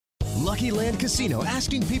Lucky Land Casino,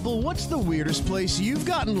 asking people, what's the weirdest place you've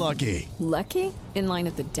gotten lucky? Lucky? In line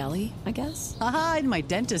at the deli, I guess? Aha, in my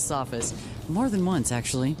dentist's office. More than once,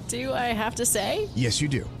 actually. Do I have to say? Yes, you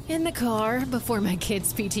do. In the car before my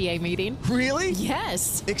kids' PTA meeting. Really?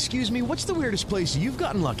 Yes. Excuse me, what's the weirdest place you've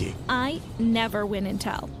gotten lucky? I never win and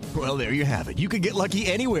tell. Well, there you have it. You can get lucky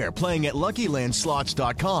anywhere, playing at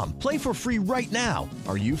LuckyLandSlots.com. Play for free right now.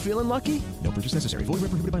 Are you feeling lucky? No purchase necessary. Void where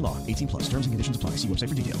prohibited by law. 18+. Terms and conditions apply. See website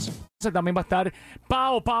for details. También va a estar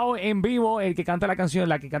Pao en vivo, el que canta la canción,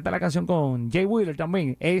 la que canta la canción con Jay Wheeler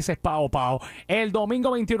también. Ese es Pao. El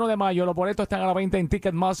domingo 21 de mayo, los boletos están a la venta en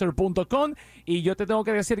Ticketmaster.com. Y yo te tengo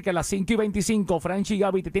que decir que a las 5:25, Franchi y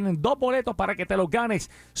Gaby te tienen 2 boletos para que te los ganes.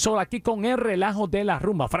 Solo aquí con el relajo de la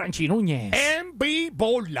rumba. Franchi Núñez. En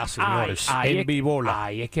vivola, señores. En vivola.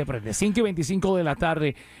 Ay, es que prende. 5:25 de la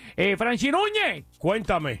tarde. Franchi Núñez.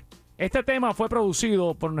 Cuéntame. Este tema fue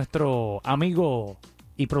producido por nuestro amigo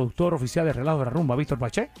y productor oficial de Relajo de la Rumba, Víctor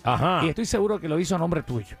Pache. Ajá. Y estoy seguro que lo hizo a nombre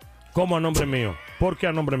tuyo. ¿Cómo a nombre mío? ¿Por qué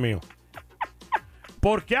a nombre mío?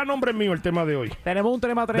 ¿Por qué a nombre mío el tema de hoy? Tenemos un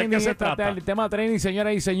tema trending. ¿De qué se trata? El tema trending,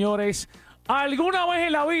 señoras y señores. ¿Alguna vez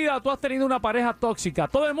en la vida tú has tenido una pareja tóxica?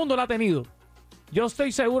 Todo el mundo la ha tenido. Yo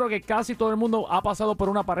estoy seguro que casi todo el mundo ha pasado por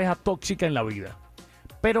una pareja tóxica en la vida.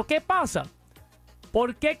 Pero ¿qué pasa?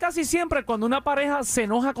 ¿Por qué casi siempre cuando una pareja se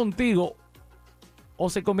enoja contigo o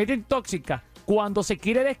se convierte en tóxica, cuando se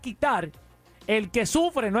quiere desquitar, el que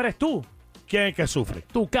sufre no eres tú? ¿Quién es que sufre?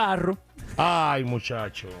 Tu carro. Ay,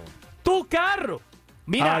 muchacho. Tu carro.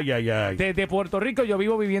 Mira, ay. desde Puerto Rico yo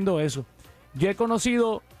vivo viviendo eso. Yo he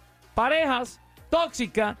conocido parejas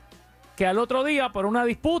tóxicas que al otro día, por una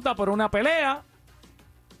disputa, por una pelea,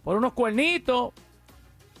 por unos cuernitos,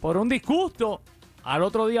 por un disgusto, al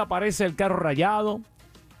otro día aparece el carro rayado,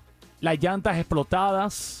 las llantas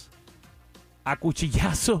explotadas, a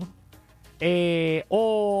cuchillazo,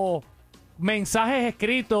 o mensajes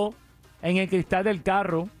escritos en el cristal del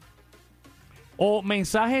carro, o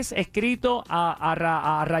mensajes escritos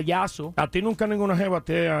a rayazo. ¿A ti nunca ninguna jeva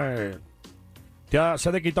se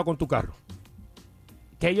ha desquitado con tu carro?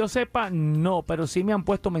 Que yo sepa, no, pero sí me han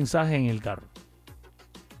puesto mensajes en el carro.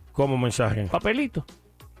 ¿Cómo mensaje? Papelito.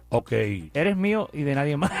 Ok. Eres mío y de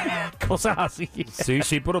nadie más. Cosas así.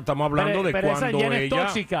 Sí, pero estamos hablando de cuando esa ya no es ella...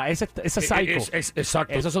 tóxica, esa es psycho.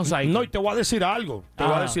 Exacto. Esos son psycho. No, y te voy a decir algo.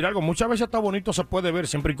 Muchas veces está bonito, se puede ver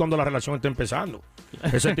siempre y cuando la relación esté empezando.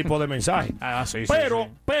 Ese tipo de mensaje. Sí.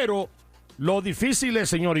 Pero lo difícil es,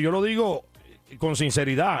 señor, y yo lo digo con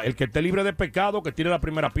sinceridad, el que esté libre de pecado, que tire la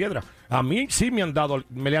primera piedra. A mí sí me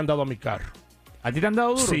le han dado a mi carro. ¿A ti te han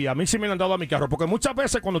dado duro? Sí, a mí sí me le han dado a mi carro. Porque muchas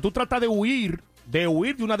veces cuando tú tratas de huir de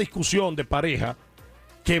una discusión de pareja,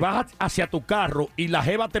 que vas hacia tu carro y la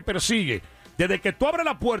jeva te persigue, desde que tú abres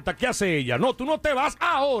la puerta, ¿qué hace ella? No, tú no te vas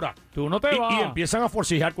ahora. Tú no te vas. Y empiezan a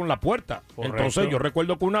forcejear con la puerta. Correcto. Entonces yo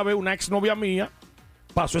recuerdo que una vez una exnovia mía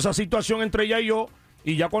pasó esa situación entre ella y yo,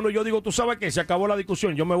 y ya cuando yo digo, tú sabes que se acabó la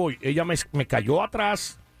discusión, yo me voy. Ella me cayó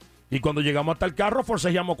atrás, y cuando llegamos hasta el carro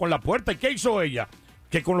forcejeamos con la puerta. ¿Y qué hizo ella?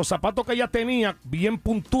 Que con los zapatos que ella tenía, bien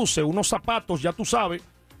puntuce, unos zapatos, ya tú sabes,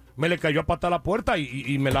 me le cayó a pata la puerta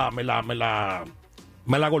y me la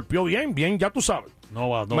golpeó bien, ya tú sabes.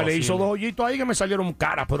 Me le hizo 2 hoyitos ahí que me salieron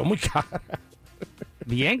caras, pero muy caras.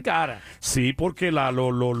 Bien cara. Sí, porque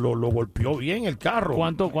lo golpeó bien el carro.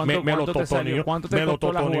 ¿Cuánto te salió? ¿Cuánto te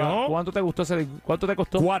costó la jugada? ¿Cuánto te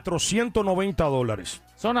costó? $490.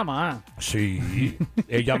 Son más. Sí,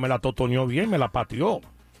 ella me la totoneó bien, me la pateó.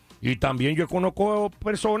 Y también yo conozco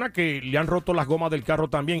personas que le han roto las gomas del carro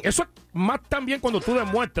también. Eso es más también cuando tú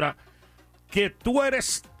demuestras que tú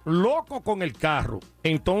eres loco con el carro.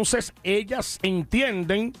 Entonces ellas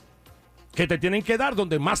entienden que te tienen que dar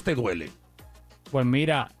donde más te duele. Pues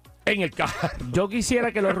mira, en el carro. Yo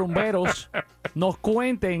quisiera que los rumberos nos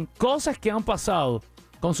cuenten cosas que han pasado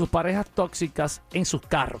con sus parejas tóxicas en sus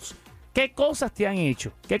carros. ¿Qué cosas te han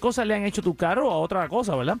hecho? ¿Qué cosas le han hecho tu carro a otra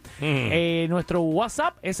cosa, verdad? Nuestro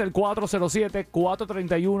WhatsApp es el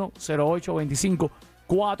 407-431-0825.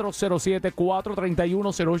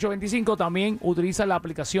 407-431-0825. También utiliza la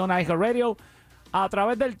aplicación iHeartRadio a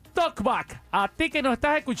través del TalkBack. A ti que nos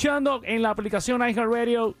estás escuchando en la aplicación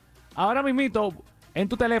iHeartRadio, ahora mismito en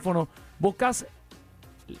tu teléfono buscas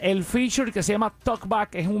el feature que se llama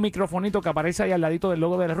TalkBack. Es un microfonito que aparece ahí al ladito del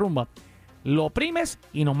logo de la rumba. Lo oprimes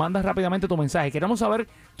y nos mandas rápidamente tu mensaje. Queremos saber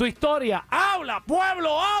tu historia. ¡Habla,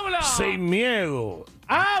 pueblo, habla! Sin miedo.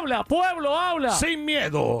 ¡Habla, pueblo, habla! Sin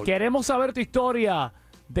miedo. Queremos saber tu historia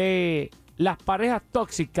de las parejas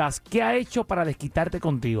tóxicas. ¿Qué ha hecho para desquitarte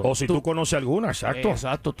contigo? O si tú conoces alguna, exacto.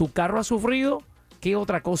 Exacto. ¿Tu carro ha sufrido? ¿Qué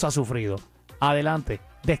otra cosa ha sufrido? Adelante.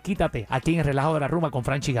 Desquítate aquí en el Relajo de la Rumba con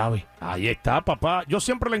Franchi Gaby. Ahí está, papá. Yo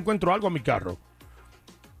siempre le encuentro algo a mi carro.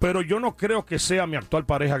 Pero yo no creo que sea mi actual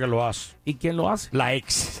pareja que lo hace. ¿Y quién lo hace? La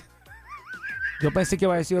ex. Yo pensé que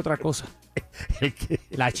iba a decir otra cosa.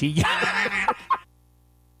 La chilla.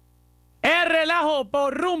 El relajo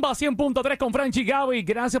por Rumba 100.3 con Franchi Gaby.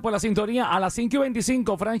 Gracias por la sintonía. A las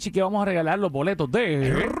 5:25, Franchi, que vamos a regalar los boletos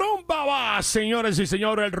de Rumba Bass, señores y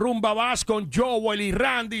señores. El Rumba Bass con Joel y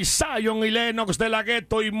Randy, Zion y Lennox de la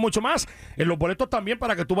Gueto y mucho más. En los boletos también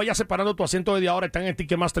para que tú vayas separando tu asiento desde ahora. Están en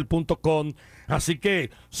ticketmaster.com. Así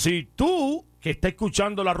que si tú que está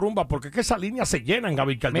escuchando la rumba, porque es que esas líneas se llenan,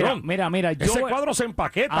 Gaby Calderón. Mira. Ese cuadro se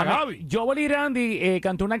empaqueta, Gaby. Joel y Randy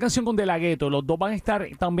cantó una canción con De La Gueto. Los dos van a estar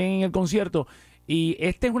también en el concierto. Y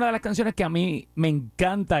esta es una de las canciones que a mí me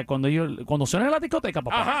encanta cuando suena en la discoteca,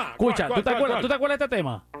 papá. Ajá, escucha, ¿cuál, ¿tú te cuál? acuerdas de este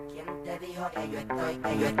tema? ¿Quién te dijo que yo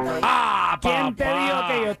estoy? ¡Ah, ¿Quién te papá! dijo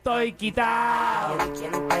que yo estoy quitado?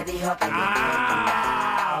 ¿Quién te dijo que yo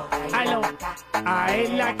 ¡Ah!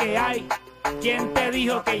 Es la que hay. ¿Quién te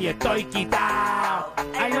dijo que yo estoy quitado?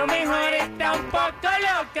 A lo mejor está un poco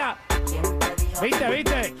loca.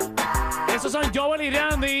 ¿Viste? Esos son Joel y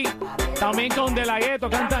Randy. También con De La Gueto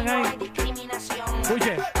cantan ahí.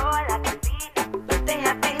 Escuche. Hola, que vi, presten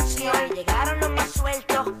atención. Llegaron los más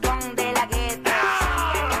sueltos con De La Gueto.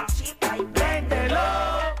 ¡Préndelo!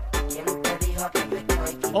 ¿Quién te dijo que yo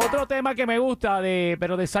estoy? Otro tema que me gusta,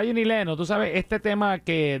 pero de Zion y Lennox. Tú sabes, este tema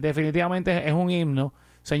que definitivamente es un himno.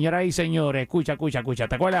 Señoras y señores, escucha.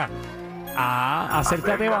 ¿Te acuerdas?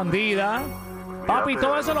 Acércate, bandida. Papi,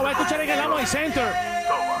 todo eso lo va a escuchar en el Amway Center.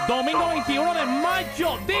 Domingo 21 de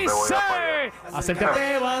mayo, dice.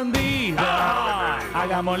 Acércate, bandida.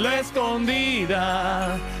 Hagámoslo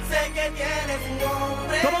escondida. Sé que tienes un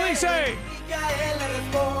nombre. ¿Cómo dice? Y que a él le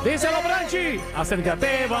responde. Díselo, Branchi.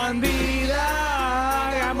 Acércate, bandida.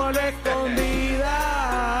 Hagámoslo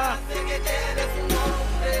escondida. Sé que tienes un nombre.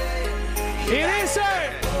 Y dice.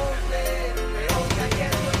 Pero que aquí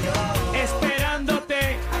estoy yo. Esperándote.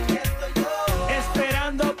 Aquí estoy yo.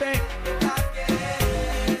 Esperándote.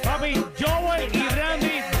 Papi, Joel y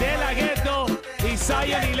Randy de La Gueto y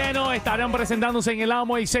Zion y Lennox estarán presentándose en el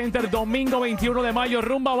Amway Center domingo 21 de mayo.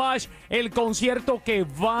 Rumba Bash, el concierto que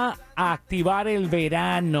va a activar el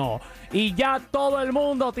verano. Y ya todo el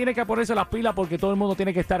mundo tiene que ponerse las pilas porque todo el mundo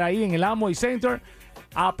tiene que estar ahí en el Amway Center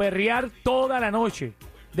a perrear toda la noche.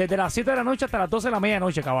 Desde las 7 de la noche hasta las 12 de la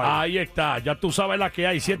medianoche, caballo. Ahí está, ya tú sabes la que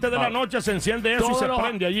hay. 7 de la noche se enciende eso y se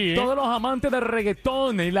prende allí, ¿eh? Todos los amantes del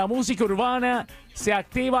reggaetón y la música urbana, se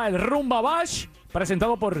activa el Rumba Bash,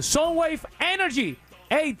 presentado por Soundwave Energy,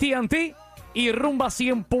 AT&T y Rumba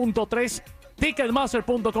 100.3.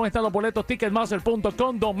 Ticketmaster.com están los boletos,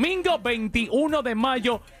 Ticketmaster.com, domingo 21 de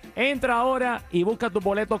mayo. Entra ahora y busca tus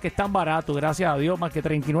boletos que están baratos, gracias a Dios, más que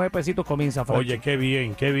 39 pesitos comienza. Franchi. Oye, qué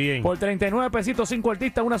bien. Por 39 pesitos, 5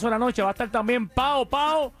 artistas, una sola noche. Va a estar también Pau,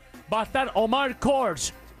 va a estar Omar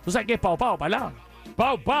Kors. ¿Tú sabes qué es Pau, ¿verdad?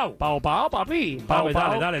 Pau, papi. Dale.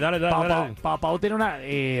 Pau tiene una...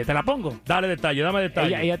 ¿te la pongo? Dame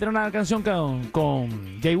detalle. Ella tiene una canción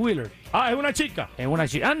con Jay Wheeler. Es una chica. Es una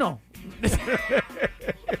chica. No.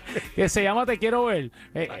 Que se llama Te Quiero Ver.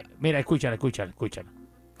 Mira, escúchala.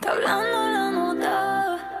 Está hablando la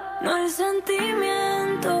nota, no el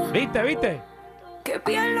sentimiento. ¿Viste? Que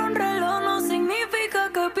pierda un reloj no significa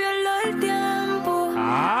que pierda el tiempo.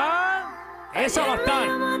 Esa va a estar. Me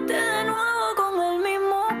llamaste de nuevo con el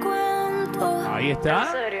mismo cuento. Ahí está.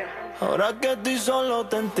 ¿En serio? Ahora que estoy solo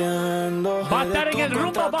te entiendo. Va a estar en el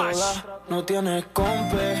Rumba Bash. No tienes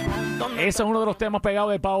compe. Ese es uno de los temas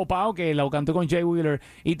pegados de Pau, que lo cantó con Jay Wheeler.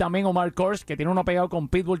 Y también Omar Kors, que tiene uno pegado con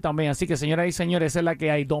Pitbull también. Así que, señoras y señores, esa es la que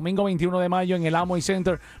hay. Domingo 21 de mayo en el Amway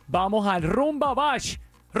Center. Vamos al Rumba Bash.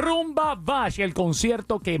 Rumba Bash, el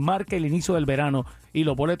concierto que marca el inicio del verano. Y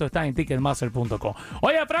los boletos están en Ticketmaster.com.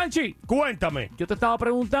 Oye, Franchi, cuéntame. Yo te estaba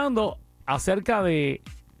preguntando acerca de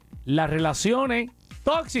las relaciones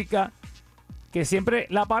tóxicas que siempre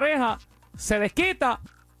la pareja se desquita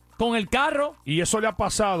con el carro. Y eso le ha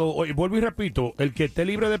pasado, y vuelvo y repito, el que esté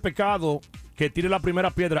libre de pecado, que tire la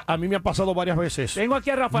primera piedra. A mí me ha pasado varias veces. Tengo aquí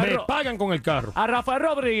a Rafael. Me pagan con el carro. A Rafael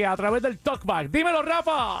Rodríguez a través del Talkback. Dímelo,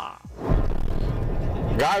 Rafa.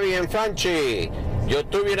 Gaby en Franchi, yo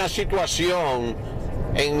tuve una situación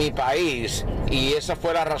en mi país y esa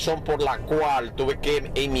fue la razón por la cual tuve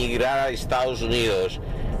que emigrar a Estados Unidos.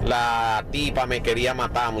 La tipa me quería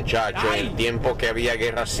matar, muchacho, en el tiempo que había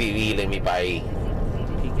guerra civil en mi país.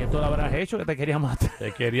 ¿Y qué tú le habrás hecho que te quería matar?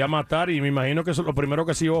 Te quería matar y me imagino que eso, lo primero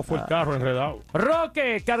que se llevó fue el carro enredado.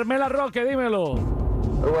 Roque, Carmela Roque, dímelo.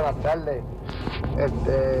 Muy buenas tardes.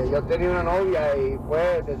 Yo tenía una novia y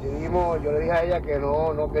pues decidimos, yo le dije a ella que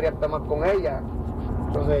no quería estar más con ella.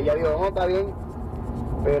 Entonces ella dijo, no, está bien.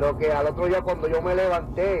 Pero que al otro día cuando yo me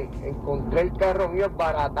levanté, encontré el carro mío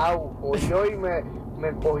esbaratado. Cogió y me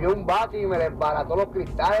cogió un bate y me desbarató los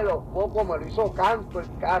cristales, los focos, me lo hizo canto el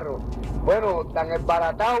carro. Bueno, tan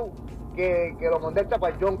esbaratado que lo mandé hasta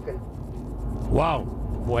para el Junker. Wow.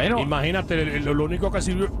 Bueno, imagínate, lo único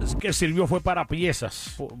que sirvió fue para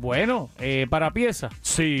piezas. Bueno, para piezas.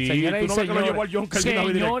 Sí, señoras tú no ves que lo llevó al Junker.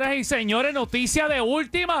 Señoras y señores, noticia de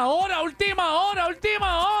última hora.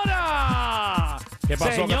 ¿Qué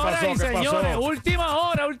pasó? Señoras y señores, última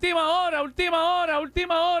hora.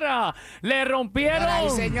 Le rompieron. Señoras y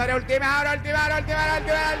señores, última hora.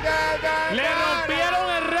 Le rompieron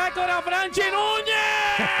el récord a Franchi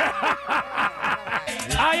Núñez.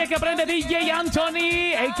 Ay, es que aprende DJ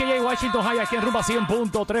Anthony, a.k.a. Washington High, aquí en Rumba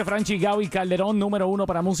 100.3. Franchi, Gaby Calderón, número 1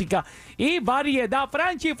 para música y variedad.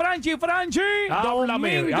 Franchi.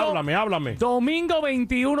 Háblame. Domingo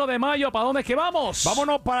 21 de mayo, ¿para dónde es que vamos?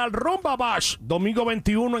 Vámonos para el Rumba Bash. Domingo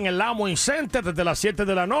 21 en el Amway Center desde las 7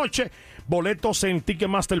 de la noche. Boletos en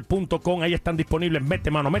ticketmaster.com. Ahí están disponibles.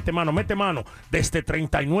 Mete mano. Desde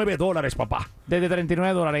 $39, papá. Desde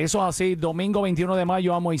 $39. Eso es así. Domingo 21 de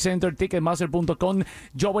mayo, Amway Center, ticketmaster.com.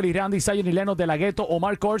 Joel y Randy, Zion y Lenos de la Gueto,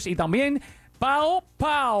 Omar Kors y también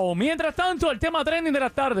Pao. Mientras tanto, el tema trending de la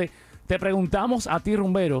tarde. Te preguntamos a ti,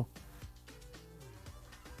 rumbero.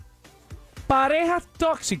 Parejas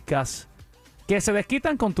tóxicas que se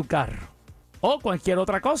desquitan con tu carro o cualquier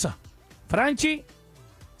otra cosa. Franchi,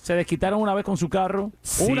 se desquitaron una vez con su carro.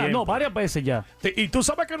 Varias veces ya. Y tú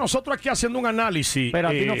sabes que nosotros aquí haciendo un análisis. Pero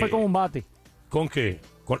a ti no fue con un bate. ¿Con qué?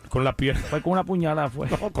 Con la pierna. Fue con una puñalada, fue.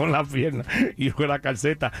 No, con la pierna y con la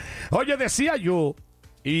calceta. Oye, decía yo,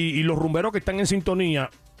 y los rumberos que están en sintonía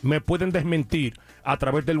me pueden desmentir a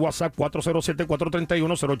través del WhatsApp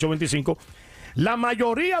 407-431-0825. La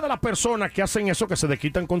mayoría de las personas que hacen eso, que se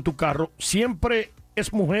desquitan con tu carro, siempre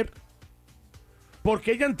es mujer.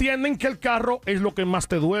 Porque ellas entienden que el carro es lo que más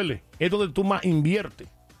te duele. Es donde tú más inviertes.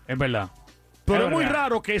 Es verdad. Pero es muy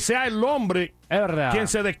raro que sea el hombre quien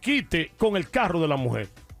se desquite con el carro de la mujer.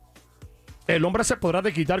 El hombre se podrá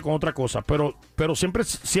desquitar con otra cosa, pero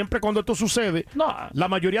siempre cuando esto sucede, la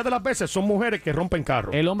mayoría de las veces son mujeres que rompen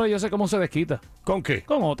carros. El hombre yo sé cómo se desquita. ¿Con qué?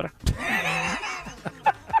 Con otra.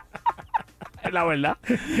 Es la verdad.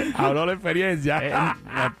 Habló la experiencia.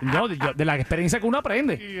 De la experiencia que uno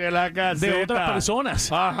aprende. Y de la caseta. De otras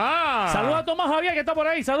personas. Ajá. Saludos a Tomás Javier que está por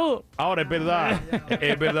ahí. Saludos. Ahora, es verdad.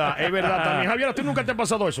 También, Javier, ¿a ti nunca te ha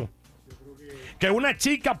pasado eso? Que una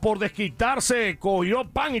chica por desquitarse cogió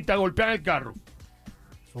pan y te golpea en el carro.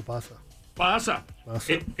 Eso pasa. Pasa.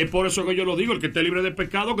 Es por eso que yo lo digo, el que esté libre de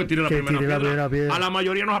pecado, que tire la primera piedra. A la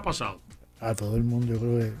mayoría nos ha pasado. A todo el mundo, yo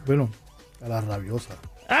creo que, a la rabiosa.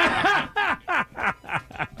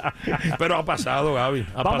 Pero ha pasado, Gaby.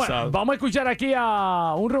 Vamos a escuchar aquí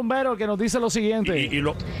a un rumbero que nos dice lo siguiente.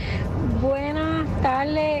 Buenas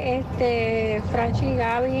tardes, Franchi y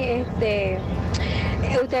Gaby.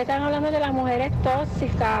 Ustedes están hablando de las mujeres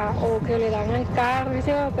tóxicas o que le dan al carro,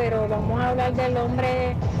 pero vamos a hablar del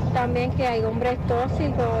hombre también, que hay hombres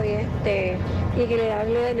tóxicos y que le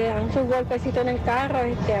dan sus golpecitos en el carro. A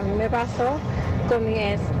mí me pasó con mi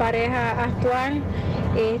ex pareja actual.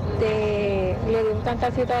 Le di un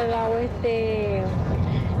cantacito al lado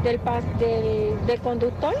del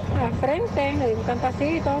conductor, al frente, le di un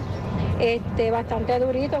cantacito. Bastante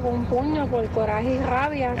durito, con un puño por coraje y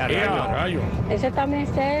rabia. Ese también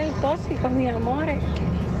es el tóxico, mis amores.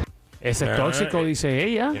 Ese es tóxico, dice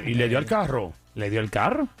ella. ¿Y le dio al carro? ¿Le dio el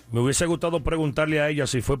carro? Me hubiese gustado preguntarle a ella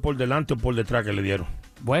si fue por delante o por detrás que le dieron.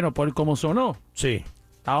 Bueno, por cómo sonó. Sí.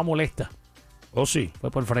 Estaba molesta. ¿O sí?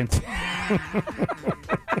 Fue por frente.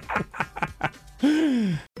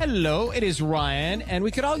 Hello, it is Ryan, and we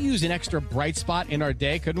could all use an extra bright spot in our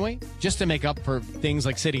day, couldn't we? Just to make up for things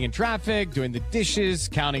like sitting in traffic, doing the dishes,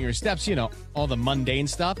 counting your steps, all the mundane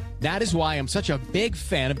stuff. That is why I'm such a big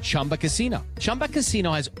fan of Chumba Casino. Chumba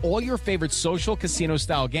Casino has all your favorite social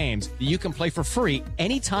casino-style games that you can play for free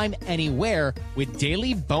anytime, anywhere with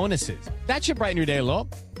daily bonuses. That should brighten your day a little.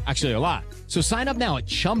 Actually, a lot. So sign up now at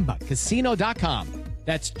ChumbaCasino.com.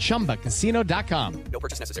 That's ChumbaCasino.com. No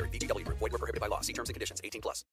purchase necessary. VGW Group. Void where prohibited by law. See terms and conditions. 18+.